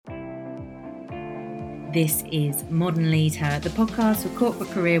This is Modern Leader, the podcast for corporate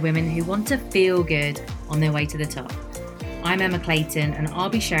career women who want to feel good on their way to the top. I'm Emma Clayton, and I'll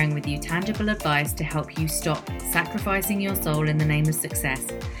be sharing with you tangible advice to help you stop sacrificing your soul in the name of success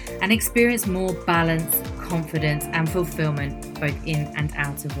and experience more balance, confidence and fulfillment both in and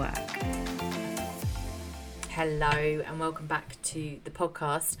out of work. Hello and welcome back to the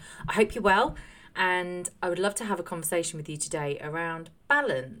podcast. I hope you're well, and I would love to have a conversation with you today around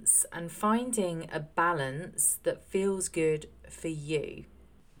balance and finding a balance that feels good for you.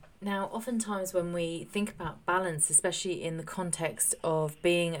 Now, oftentimes when we think about balance, especially in the context of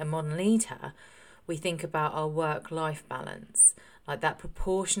being a modern leader, we think about our work-life balance, like that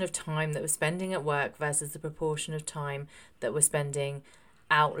proportion of time that we're spending at work versus the proportion of time that we're spending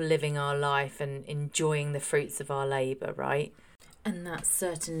out living our life and enjoying the fruits of our labour, right? And that's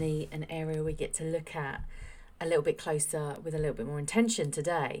certainly an area we get to look at a little bit closer with a little bit more intention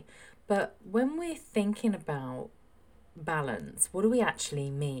today. But when we're thinking about balance, what do we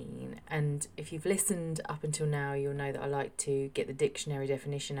actually mean? And if you've listened up until now, you'll know that I like to get the dictionary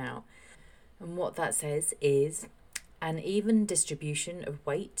definition out. And what that says is an even distribution of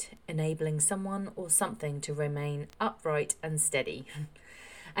weight, enabling someone or something to remain upright and steady.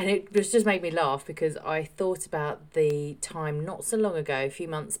 And it just made me laugh because I thought about the time not so long ago, a few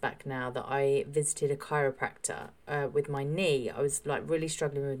months back now, that I visited a chiropractor with my knee. I was like really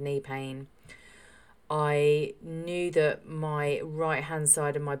struggling with knee pain. I knew that my right hand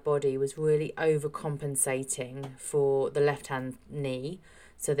side of my body was really overcompensating for the left hand knee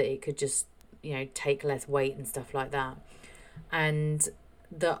so that it could just, take less weight and stuff like that. And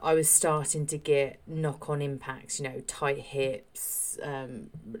that I was starting to get knock-on impacts, tight hips,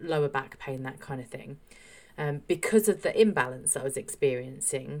 lower back pain, that kind of thing, because of the imbalance that I was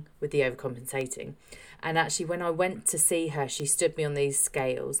experiencing with the overcompensating. And actually, when I went to see her, she stood me on these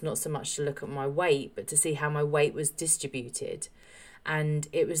scales, not so much to look at my weight, but to see how my weight was distributed. And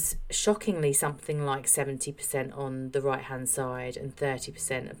it was shockingly something like 70% on the right-hand side and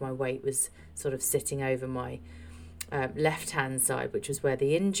 30% of my weight was sort of sitting over my left-hand side, which was where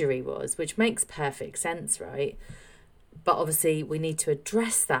the injury was, which makes perfect sense, right? But obviously we need to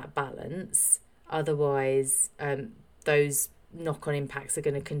address that balance, otherwise those knock-on impacts are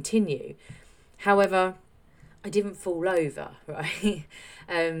going to continue. However, I didn't fall over, right?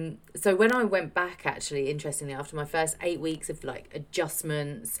 So when I went back, actually, interestingly, after my first 8 weeks of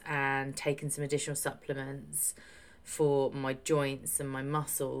adjustments and taking some additional supplements for my joints and my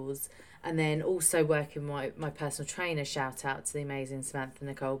muscles, and then also working my personal trainer, shout out to the amazing Samantha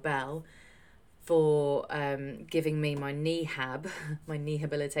Nicole Bell, for giving me my knehab, my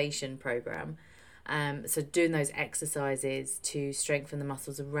rehabilitation program. So doing those exercises to strengthen the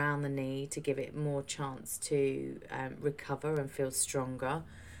muscles around the knee to give it more chance to recover and feel stronger.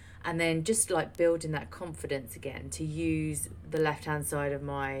 And then just building that confidence again to use the left-hand side of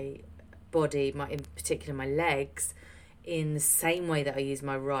my body, in particular my legs, in the same way that I use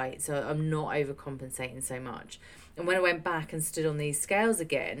my right, so I'm not overcompensating so much. And when I went back and stood on these scales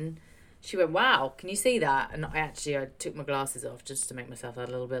again, she went, "Wow, can you see that?" And I took my glasses off just to make myself a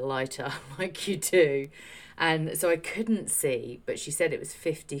little bit lighter, like you do. And so I couldn't see, but she said it was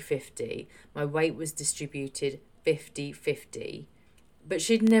 50-50. My weight was distributed 50-50. But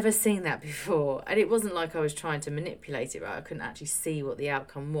she'd never seen that before. And it wasn't like I was trying to manipulate it, right? I couldn't actually see what the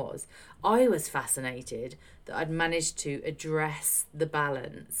outcome was. I was fascinated that I'd managed to address the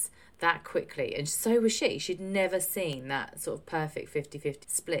balance that quickly. And so was she. She'd never seen that sort of perfect 50-50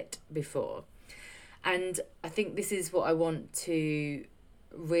 split before. And I think this is what I want to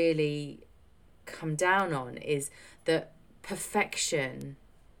really come down on, is that perfection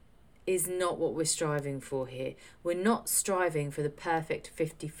is not what we're striving for here. We're not striving for the perfect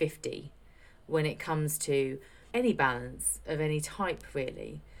 50-50 when it comes to any balance of any type,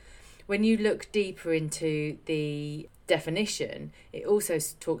 really. When you look deeper into the definition, it also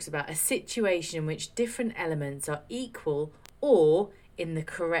talks about a situation in which different elements are equal or in the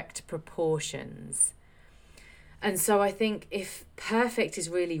correct proportions. And so I think if perfect is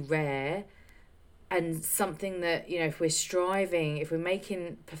really rare, and something that, if we're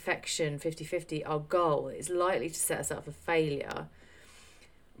making perfection 50-50 our goal, it's likely to set us up for failure.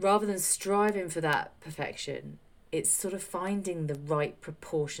 Rather than striving for that perfection, it's sort of finding the right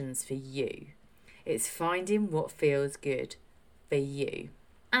proportions for you. It's finding what feels good for you.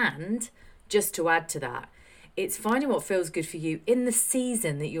 And just to add to that, it's finding what feels good for you in the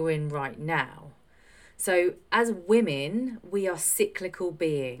season that you're in right now. So as women, we are cyclical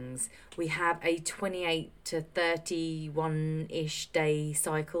beings. We have a 28 to 31-ish day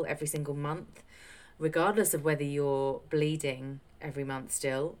cycle every single month, regardless of whether you're bleeding every month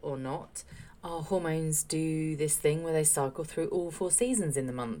still or not. Our hormones do this thing where they cycle through all 4 seasons in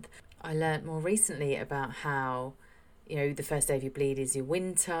the month. I learnt more recently about how, the first day of your bleed is your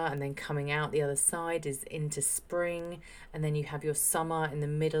winter, and then coming out the other side is into spring, and then you have your summer in the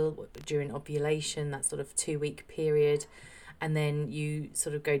middle during ovulation, that sort of 2-week period, and then you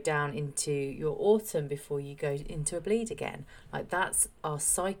sort of go down into your autumn before you go into a bleed again. Like, that's our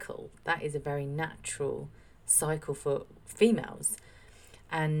cycle. That is a very natural cycle for females.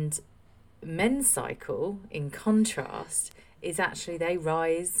 And men's cycle, in contrast, is actually they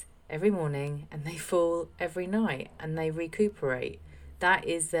rise every morning and they fall every night and they recuperate. That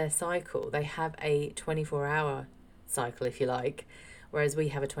is their cycle. They have a 24-hour cycle, if you like, whereas we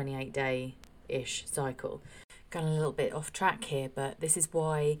have a 28-day-ish cycle. Gone a little bit off track here, but this is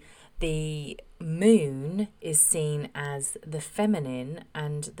why the moon is seen as the feminine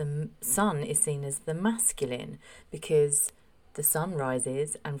and the sun is seen as the masculine, because the sun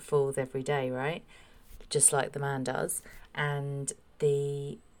rises and falls every day, right? Just like the man does. And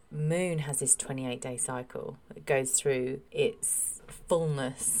the moon has this 28-day cycle. It goes through its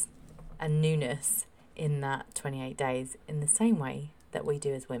fullness and newness in that 28 days in the same way that we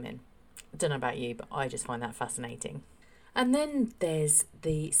do as women. I don't know about you, but I just find that fascinating. And then there's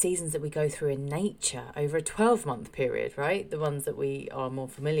the seasons that we go through in nature over a 12-month period, right? The ones that we are more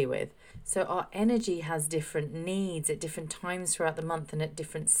familiar with. So our energy has different needs at different times throughout the month and at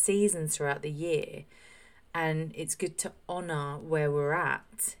different seasons throughout the year. And it's good to honour where we're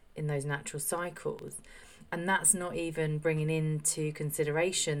at in those natural cycles. And that's not even bringing into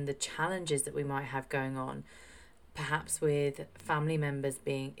consideration the challenges that we might have going on. Perhaps with family members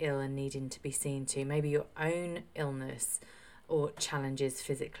being ill and needing to be seen to, maybe your own illness or challenges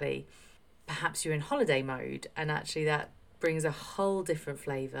physically. Perhaps you're in holiday mode, and actually that brings a whole different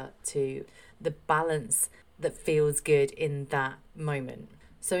flavour to the balance that feels good in that moment.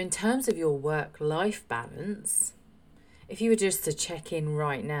 So in terms of your work-life balance, if you were just to check in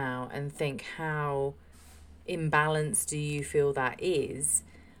right now and think, how imbalanced do you feel that is?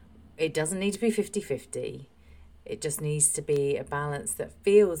 It doesn't need to be 50-50. It just needs to be a balance that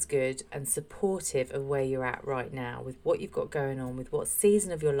feels good and supportive of where you're at right now, with what you've got going on, with what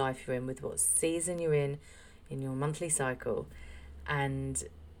season of your life you're in, with what season you're in your monthly cycle, and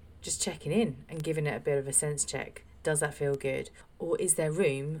just checking in and giving it a bit of a sense check. Does that feel good? Or is there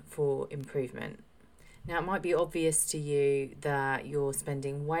room for improvement? Now, it might be obvious to you that you're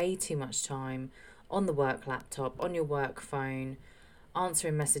spending way too much time on the work laptop, on your work phone,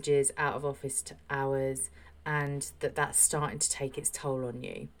 answering messages out of office hours, and that's starting to take its toll on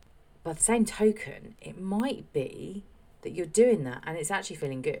you. By the same token, it might be that you're doing that and it's actually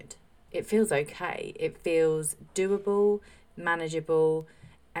feeling good. It feels okay. It feels doable, manageable,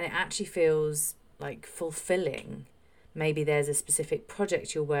 and it actually feels like fulfilling. Maybe there's a specific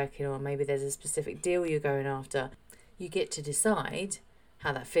project you're working on. Maybe there's a specific deal you're going after. You get to decide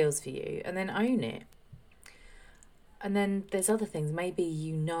how that feels for you and then own it. And then there's other things. Maybe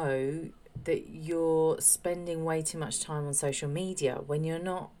you know that you're spending way too much time on social media when you're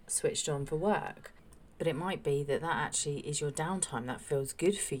not switched on for work. But it might be that actually is your downtime. That feels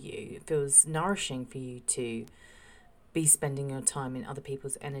good for you. It feels nourishing for you to be spending your time in other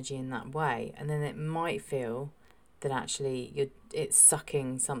people's energy in that way. And then it might feel that actually it's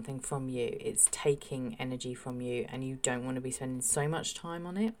sucking something from you. It's taking energy from you and you don't want to be spending so much time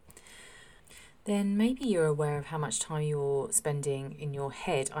on it. Then maybe you're aware of how much time you're spending in your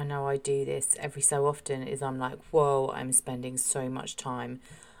head. I know I do this every so often, is I'm like, whoa, I'm spending so much time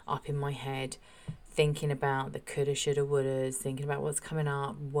up in my head, thinking about the coulda, shoulda, wouldas, thinking about what's coming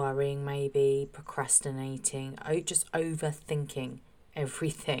up, worrying maybe, procrastinating, just overthinking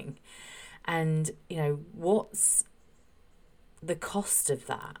everything. And, what's the cost of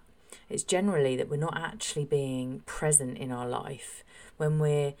that? It's generally that we're not actually being present in our life. When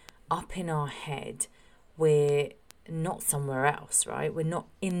we're up in our head, we're not somewhere else, right? We're not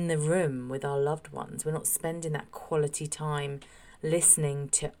in the room with our loved ones. We're not spending that quality time listening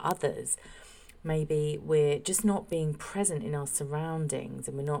to others. Maybe we're just not being present in our surroundings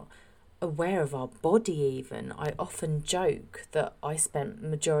and we're not aware of our body even. I often joke that I spent the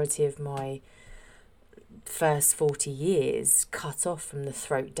majority of my first 40 years cut off from the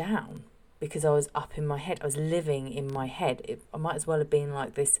throat down because I was up in my head. I was living in my head. I might as well have been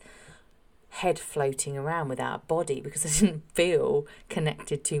like this head floating around without a body because I didn't feel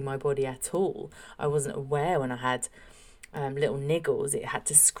connected to my body at all. I wasn't aware when I had little niggles. It had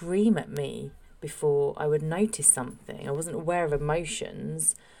to scream at me before I would notice something. I wasn't aware of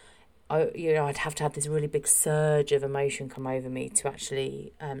emotions. I'd have to have this really big surge of emotion come over me to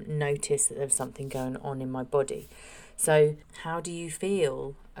actually notice that there was something going on in my body. So how do you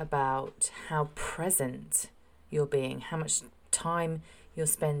feel about how present you're being, how much time you're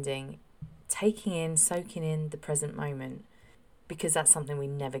spending taking in, soaking in the present moment? Because that's something we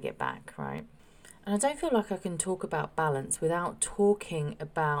never get back, right? And I don't feel like I can talk about balance without talking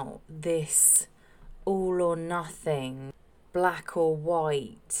about this all or nothing, black or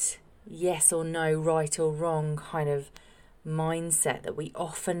white, yes or no, right or wrong kind of mindset that we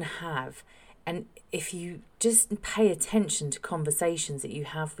often have. And if you just pay attention to conversations that you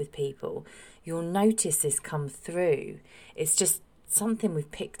have with people, you'll notice this come through. It's just something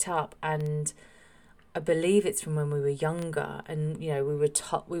we've picked up, and I believe it's from when we were younger, and we were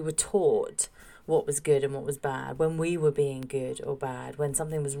taught what was good and what was bad, when we were being good or bad, when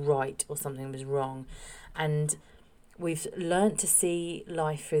something was right or something was wrong. And we've learnt to see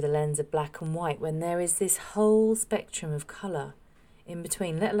life through the lens of black and white, when there is this whole spectrum of colour in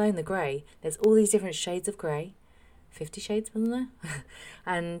between, let alone the grey. There's all these different shades of grey, 50 shades, wasn't there?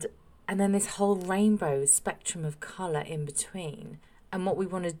 and then this whole rainbow spectrum of colour in between. And what we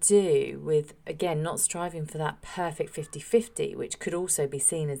want to do with, again, not striving for that perfect 50-50, which could also be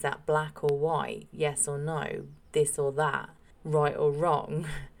seen as that black or white, yes or no, this or that, right or wrong,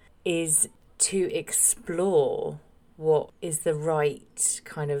 is to explore what is the right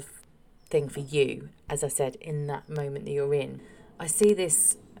kind of thing for you, as I said, in that moment that you're in. I see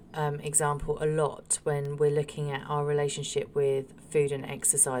this example a lot when we're looking at our relationship with food and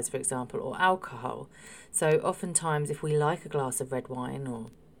exercise, for example, or alcohol. So oftentimes if we like a glass of red wine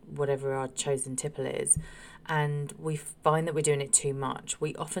or whatever our chosen tipple is, and we find that we're doing it too much,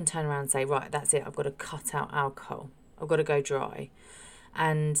 we often turn around and say, right, that's it, I've got to cut out alcohol, I've got to go dry.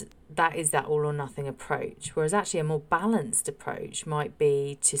 And that is that all or nothing approach. Whereas actually a more balanced approach might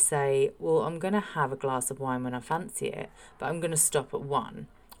be to say, well, I'm going to have a glass of wine when I fancy it, but I'm going to stop at one.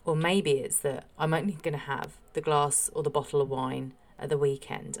 Or maybe it's that I'm only going to have the glass or the bottle of wine at the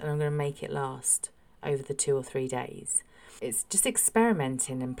weekend, and I'm going to make it last over the 2 or 3 days. It's just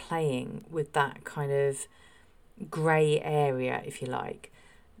experimenting and playing with that kind of grey area, if you like.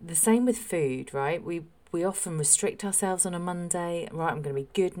 The same with food, right? We often restrict ourselves on a Monday. Right, I'm going to be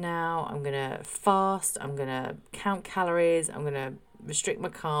good now. I'm going to fast. I'm going to count calories. I'm going to restrict my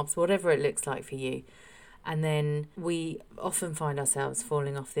carbs, whatever it looks like for you. And then we often find ourselves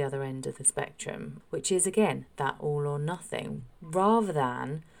falling off the other end of the spectrum, which is, again, that all or nothing, rather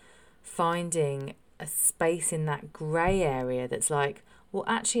than finding a space in that grey area that's like, well,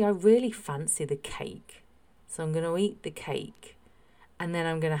 actually, I really fancy the cake, so I'm going to eat the cake, and then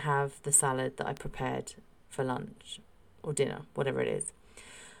I'm going to have the salad that I prepared for lunch or dinner, whatever it is.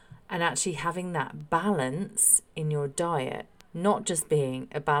 And actually having that balance in your diet, not just being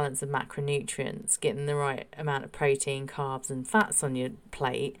a balance of macronutrients, getting the right amount of protein, carbs and fats on your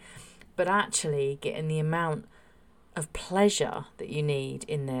plate, but actually getting the amount of pleasure that you need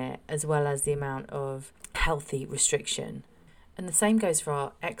in there, as well as the amount of healthy restriction. And the same goes for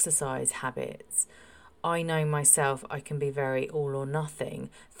our exercise habits. I know myself, I can be very all or nothing.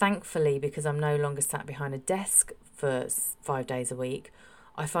 Thankfully, because I'm no longer sat behind a desk for 5 days a week,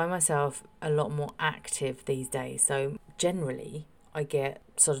 I find myself a lot more active these days. So generally, I get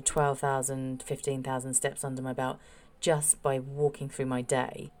sort of 12,000, 15,000 steps under my belt just by walking through my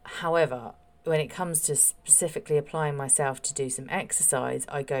day. However, when it comes to specifically applying myself to do some exercise,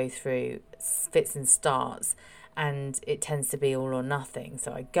 I go through fits and starts, and it tends to be all or nothing.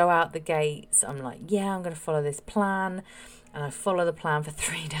 So I go out the gates, I'm like, yeah, I'm going to follow this plan, and I follow the plan for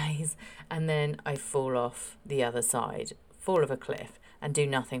 3 days, and then I fall off the other side, fall off a cliff, and do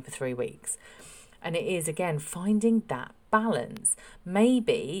nothing for 3 weeks. And it is, again, finding that balance.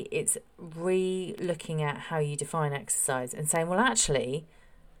 Maybe it's re-looking at how you define exercise and saying, well, actually,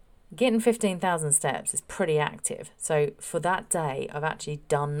 getting 15,000 steps is pretty active. So for that day, I've actually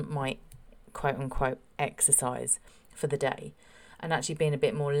done my quote-unquote exercise for the day, and actually being a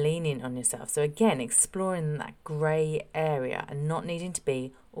bit more lenient on yourself. So again, exploring that grey area and not needing to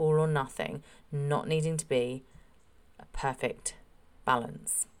be all or nothing, not needing to be a perfect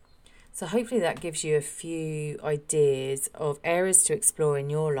balance. So hopefully that gives you a few ideas of areas to explore in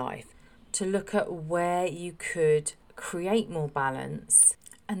your life, to look at where you could create more balance.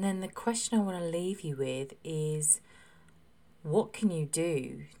 And then the question I want to leave you with is, what can you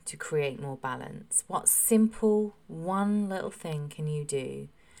do to create more balance? What simple one little thing can you do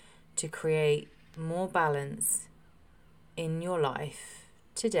to create more balance in your life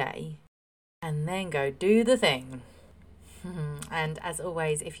today? And then go do the thing. And as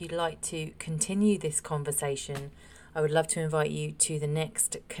always, if you'd like to continue this conversation, I would love to invite you to the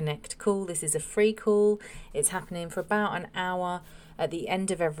next Connect call. This is a free call. It's happening for about an hour at the end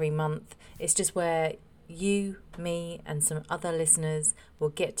of every month. It's just where you, me, and some other listeners will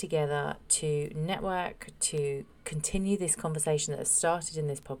get together to network, to continue this conversation that has started in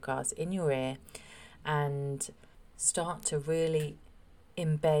this podcast in your ear, and start to really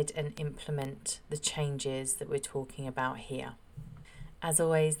embed and implement the changes that we're talking about here. As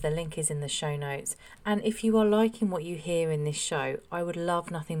always, the link is in the show notes. And if you are liking what you hear in this show, I would love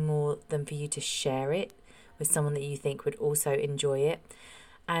nothing more than for you to share it with someone that you think would also enjoy it.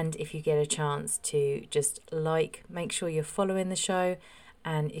 And if you get a chance to just make sure you're following the show.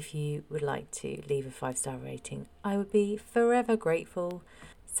 And if you would like to leave a 5-star rating, I would be forever grateful.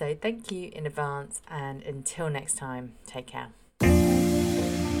 So thank you in advance. And until next time, take care.